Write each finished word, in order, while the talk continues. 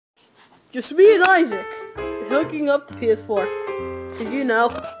Just me and Isaac hooking up the PS4. Did you know?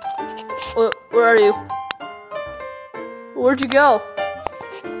 Where are you? Where'd you go?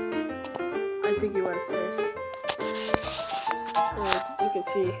 I think he went upstairs. As you can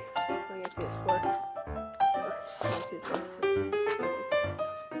see, playing a PS4.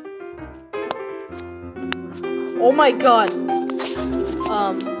 Oh my god!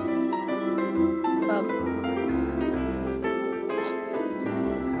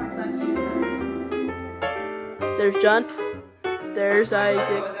 There's John. There's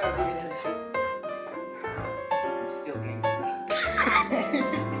Isaac.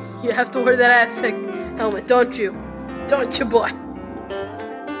 You have to wear that Aztec helmet, don't you? Don't you, boy?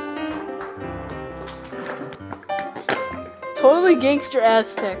 Totally gangster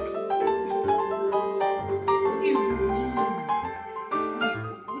Aztec.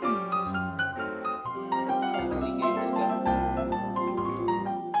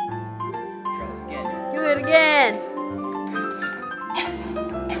 Do it again.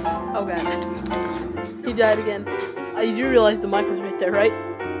 Oh god. He died again. You do realize the mic was right there, right?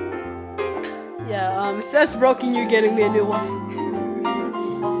 Yeah, if that's broken, you're getting me a new one.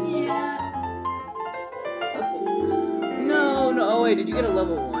 Yeah. Okay. No, oh wait, did you get a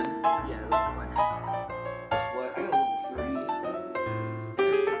level 1? Yeah, level 1. Guess what? I got a level 3.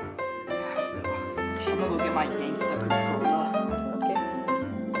 I'm gonna go get my gangsta controller. Okay.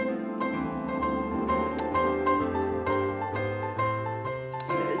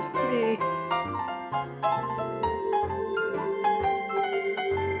 There's me.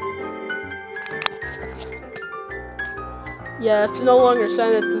 Yeah, it's no longer a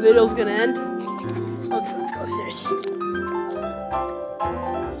sign that the video's gonna end. Okay, let's go upstairs.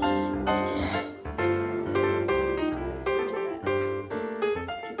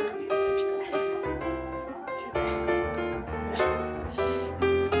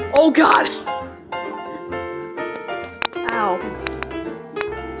 Oh god! Ow.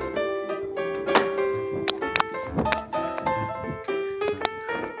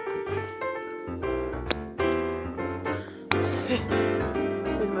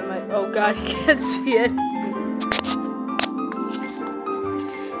 Oh god, you can't see it.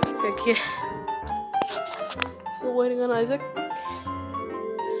 Okay. Still waiting on Isaac. Yeah,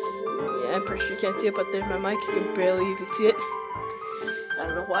 I'm pretty sure you can't see it, but there's my mic. You can barely even see it. I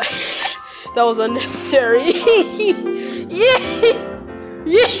don't know why. That was unnecessary.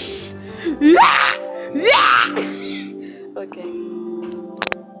 Okay.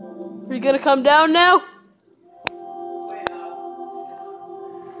 Are you gonna come down now?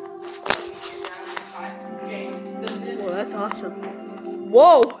 Well, that's awesome.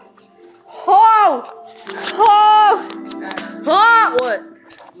 Whoa! Oh! Oh! Oh! What?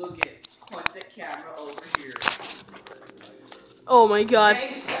 Look at point the camera over here. Oh my god. My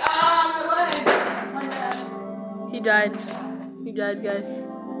leg. He died. He died, guys.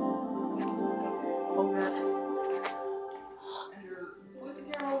 Oh god. Put the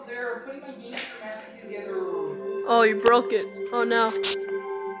camera over there. Putting my gangster mask together. Oh, you broke it. Oh no.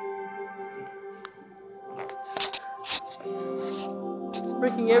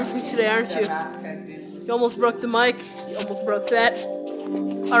 Breaking everything today, aren't you? You almost broke the mic. You almost broke that.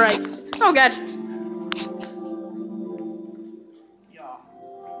 Alright. Oh god.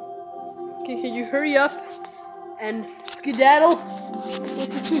 Okay, can you hurry up and skedaddle?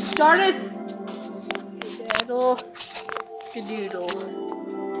 Get this thing started. Skedaddle. Skadoodle.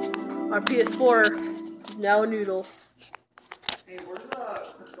 Our PS4 is now a noodle. Hey, where's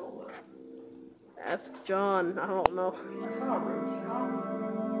the controller? Ask John. I don't know. I saw a rotating off.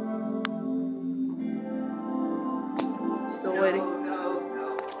 Still waiting. No.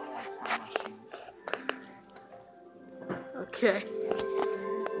 Okay.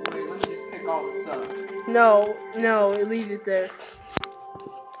 Wait, let me just pick all this up. No, leave it there.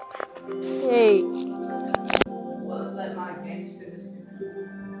 Hey. Well, let my gangsters.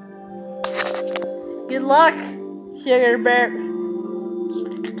 Good luck, Sugar Bear.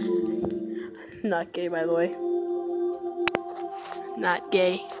 Not gay, by the way. Not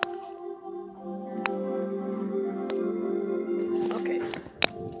gay. Okay.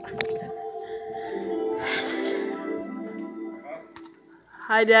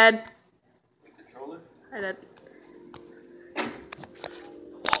 Hi, Dad. Controller? Hi, Dad.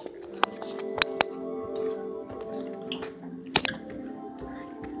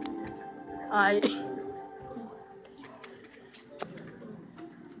 Hi.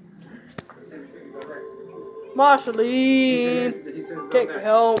 Marceline, take me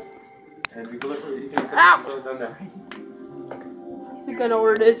home. Ow! I think I know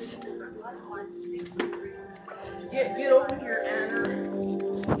where it is. Get over here, Anna.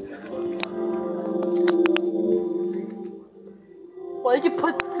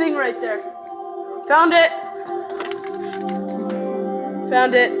 Found it.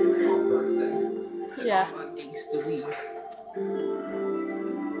 Found it. Yeah.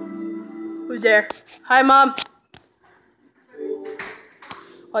 Who's there? Hi, Mom.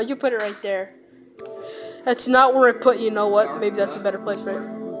 Why'd you put it right there? That's not where I put, you know what? Maybe that's a better place for it.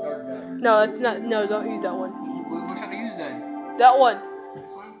 No, that's not. No, don't use that one. What should I use then? That one.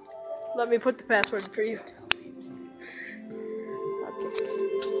 Let me put the password for you. Okay.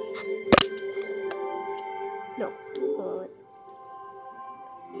 No. Oh, wait.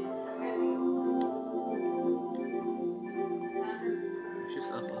 It's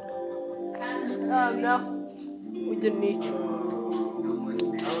just up. No. We didn't eat.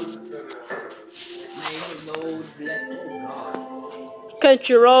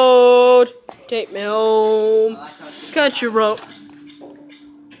 Country road, take me home. Country road.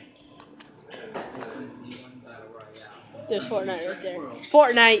 There's Fortnite right there.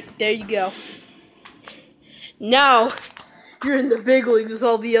 Fortnite, there you go. Now, you're in the big leagues with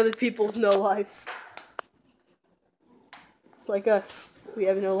all the other people with no lives. Like us. We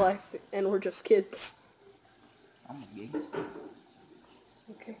have no life, and we're just kids. I'm a gangster.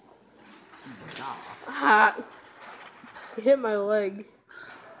 Okay. Ah. You hit my leg.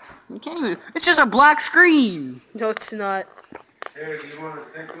 You can't even. It's just a black screen. No, it's not. Hey, do you want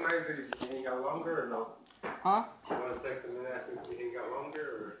to text somebody and say if you hang out longer or no? Huh? You want to text him and ask him if you hang out longer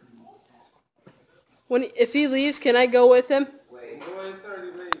or? If he leaves, can I go with him? Wait. No, it's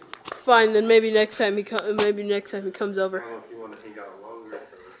already late. Fine, then maybe next time he comes over. I don't know if you want to hang out longer or...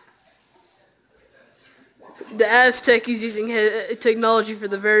 The Aztec is using technology for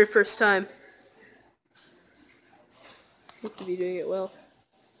the very first time. Look to be doing it well.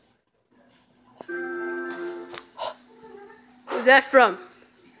 Who's that from?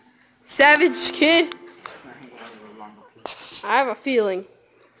 Savage Kid? I have a feeling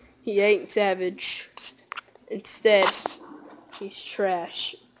he ain't savage. Instead, he's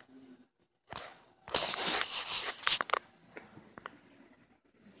trash.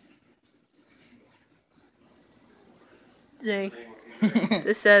 Dang.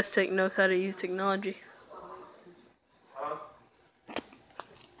 This Aztec knows how to use technology.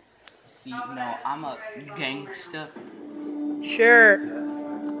 See, no, I'm a gangster. Sure.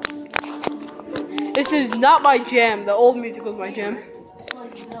 This is not my jam. The old music was my jam.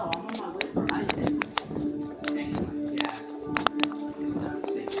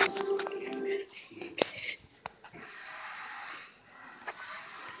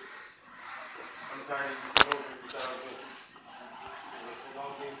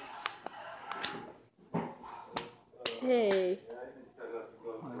 Hey.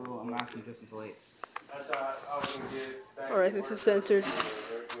 Oh, I'm asking just to wait. Alright, this is censored.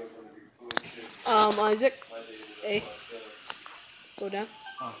 Isaac. A. Go down.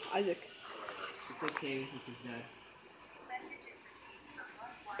 Oh. Isaac. It's okay with his dad.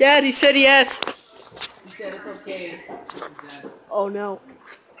 Dad, he said yes. He said it's okay with his dad. Oh no.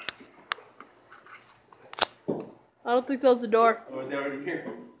 I don't think that was the door. Oh, they're already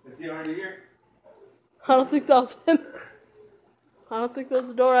here. Is he already here? I don't think that was him. I don't think that was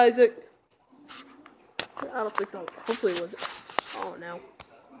the door, Isaac. I don't think that was. Hopefully it wasn't. Oh no.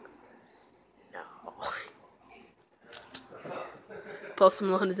 No. Post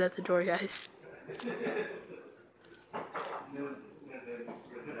Malone is at the door, guys.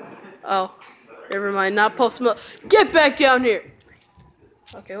 Oh. Never mind. Not Post Malone. Get back down here!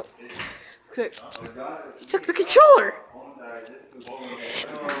 Okay. Well, looks like he took the controller!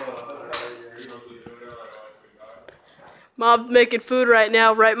 Mom's making food right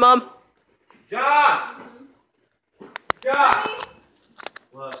now, right, Mom? John! John!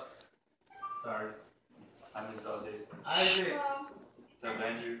 What? Sorry. I missed all day. Isaac! What's up,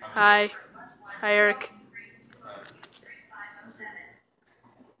 Andrew? Hi. Hi, Eric.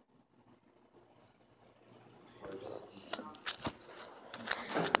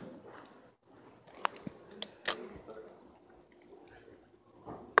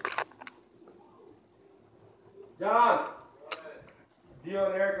 John! Dio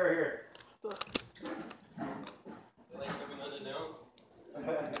and Eric are here.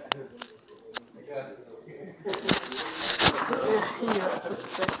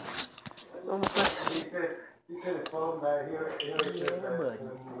 Almost nice. He said his phone back here.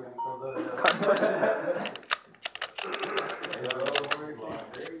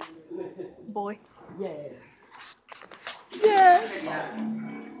 Boy. Yeah. Yeah.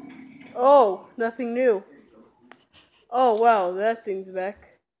 Oh, nothing new. Oh wow, that thing's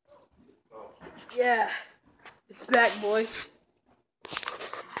back. Yeah. It's back, boys.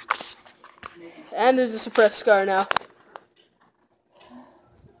 And there's a suppressed scar now.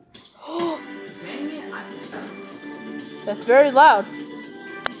 It's very loud.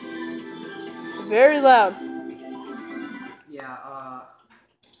 Very loud. Yeah,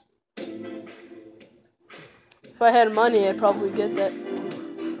 If I had money, I'd probably get that.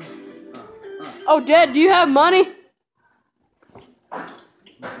 Oh, Dad, do you have money? I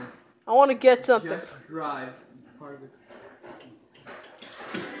want to get something. just drive. Part of it.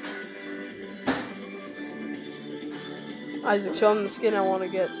 Isaac, show him the skin I want to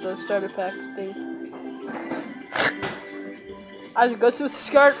get, the starter pack thing. Isaac, go to the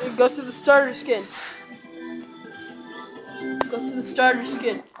starter skin. Go to the starter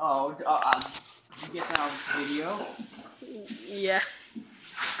skin. Oh, you get that on video? Yeah.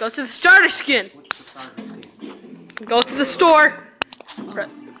 Go to the starter skin. What's the starter skin? Go to the store.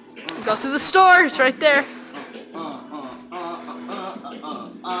 Go to the store. It's right there.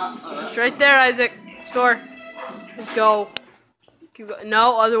 It's right there, Isaac. Store. Just go. Keep going.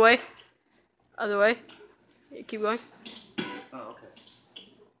 No, other way. Other way. Yeah, keep going. Oh, okay.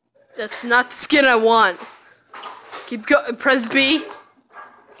 That's not the skin I want. Keep going. Press B.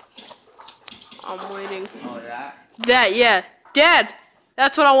 I'm waiting. Oh, that? That, yeah. Dad,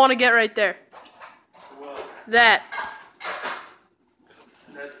 that's what I want to get right there. What? That.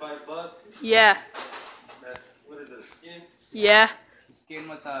 That's $5? Yeah. That's, what is it, skin? Yeah. Skin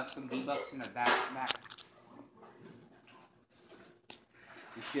with some V-Bucks in the back.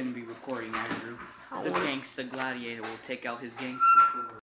 You shouldn't be recording, Andrew. The gangsta gladiator will take out his gang.